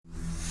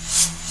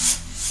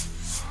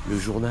le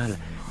journal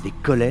des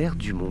colères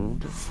du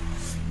monde.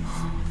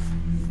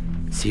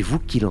 C'est vous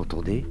qui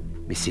l'entendez,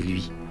 mais c'est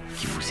lui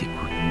qui vous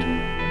écoute.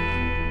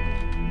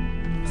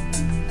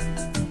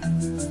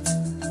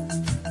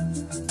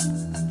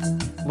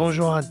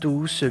 Bonjour à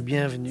tous,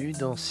 bienvenue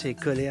dans ces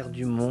colères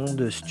du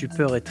monde,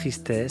 stupeur et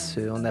tristesse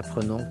en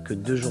apprenant que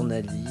 2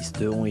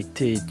 journalistes ont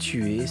été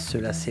tués.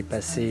 Cela s'est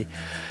passé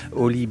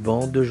au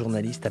Liban, 2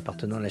 journalistes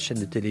appartenant à la chaîne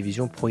de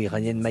télévision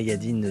pro-iranienne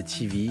Mayadeen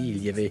TV.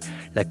 Il y avait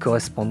la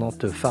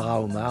correspondante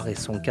Farah Omar et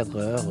son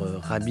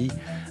cadreur Rabih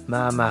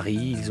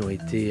Maamari. Ils ont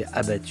été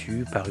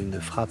abattus par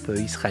une frappe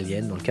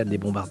israélienne dans le cadre des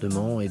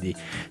bombardements et des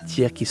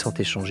tirs qui sont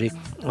échangés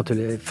entre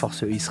les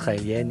forces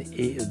israéliennes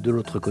et de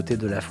l'autre côté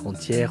de la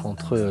frontière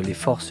entre les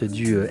forces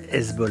du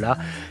Hezbollah.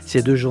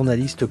 Ces 2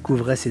 journalistes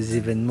couvraient ces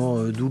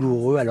événements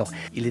douloureux. Alors,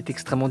 il est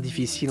extrêmement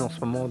difficile en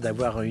ce moment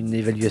d'avoir une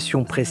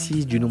évaluation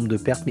précise du nombre de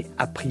pertes, mais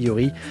a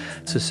priori,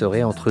 ce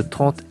serait entre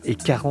 30 et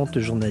 40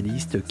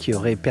 journalistes qui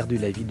auraient perdu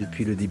la vie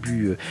depuis le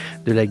début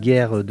de la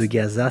guerre de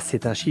Gaza.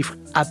 C'est un chiffre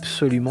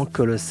absolument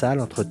colossal,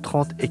 entre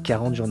 30 et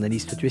 40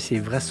 journalistes tués. C'est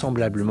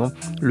vraisemblablement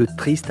le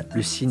triste,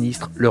 le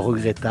sinistre, le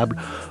regrettable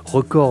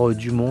record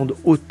du monde.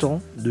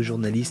 Autant de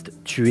journalistes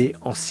tués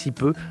en si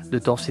peu de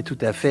temps. C'est tout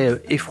à fait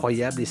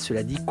effroyable et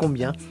cela dit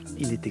combien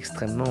il est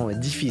extrêmement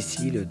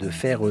difficile de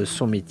faire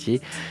son métier.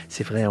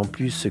 C'est vrai en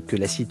plus que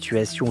la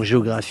situation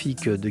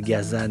géographique de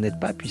Gaza n'aide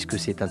pas puisque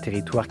c'est un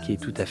territoire qui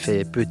est tout à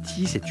fait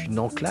petit, c'est une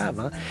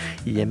enclave.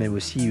 Il y a même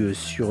aussi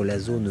sur la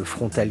zone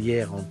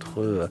frontalière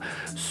entre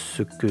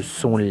ce que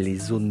sont les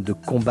zones de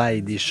combat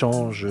et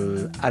d'échange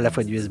à la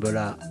fois du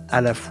Hezbollah,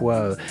 à la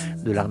fois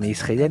de l'armée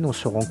israélienne. On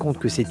se rend compte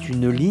que c'est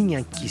une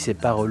ligne qui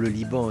sépare le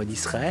Liban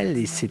d'Israël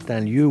et c'est un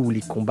lieu où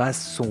les combats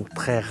sont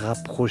très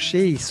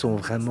rapprochés, ils sont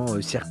vraiment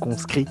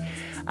circonscrits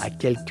à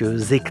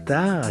quelques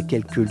hectares, à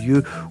quelques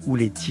lieux où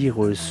les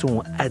tirs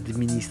sont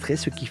administrés,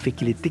 ce qui fait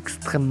qu'il est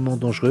extrêmement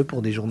dangereux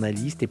pour des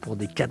journalistes et pour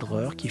des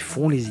cadreurs qui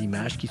font les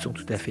images, qui sont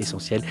tout à fait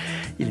essentielles.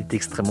 Il est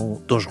extrêmement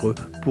dangereux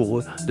pour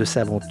eux de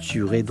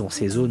s'aventurer dans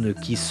ces zones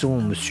qui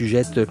sont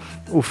sujettes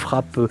aux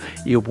frappes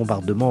et aux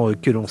bombardements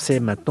que l'on sait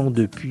maintenant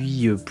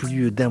depuis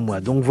plus d'1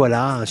 mois. Donc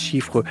voilà, un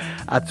chiffre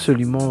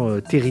absolument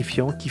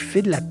terrifiant qui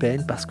fait de la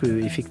peine parce que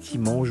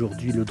effectivement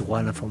aujourd'hui le droit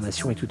à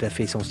l'information est tout à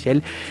fait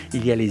essentiel.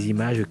 Il y a les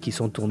images qui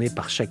sont tournées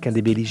par chacun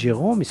des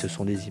belligérants, mais ce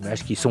sont des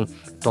images qui sont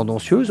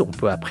tendancieuses. On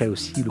peut après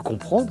aussi le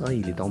comprendre.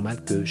 Il est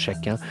normal que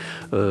chacun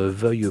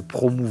veuille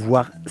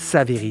promouvoir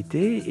sa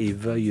vérité et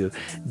veuille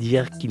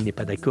dire qu'il n'est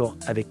pas d'accord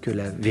avec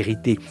la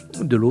vérité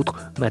de l'autre.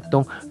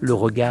 Maintenant, le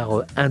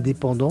regard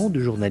indépendant de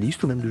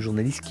journalistes ou même de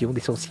journalistes qui ont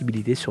des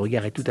sensibilités, ce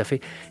regard est tout à fait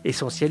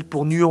essentiel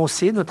pour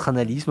nuancer notre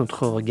analyse,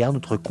 notre regard,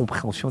 notre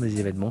compréhension des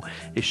événements.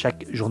 Et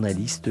chaque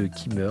journaliste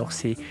qui meurt,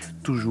 c'est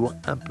toujours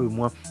un peu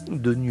moins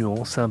de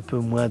nuances, un peu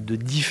moins de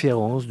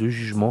différence de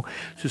jugement.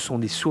 Ce sont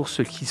des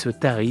sources qui se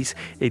tarissent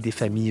et des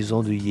familles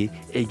endeuillées,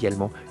 et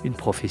également une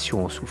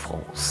profession en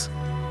souffrance.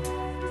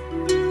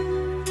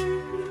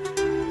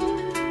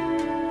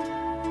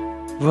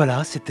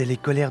 Voilà, c'était les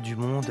colères du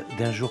monde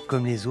d'un jour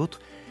comme les autres,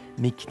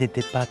 mais qui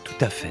n'étaient pas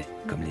tout à fait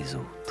comme les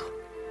autres.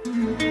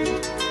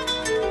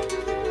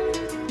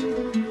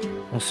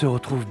 On se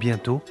retrouve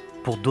bientôt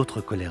pour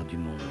d'autres colères du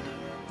monde.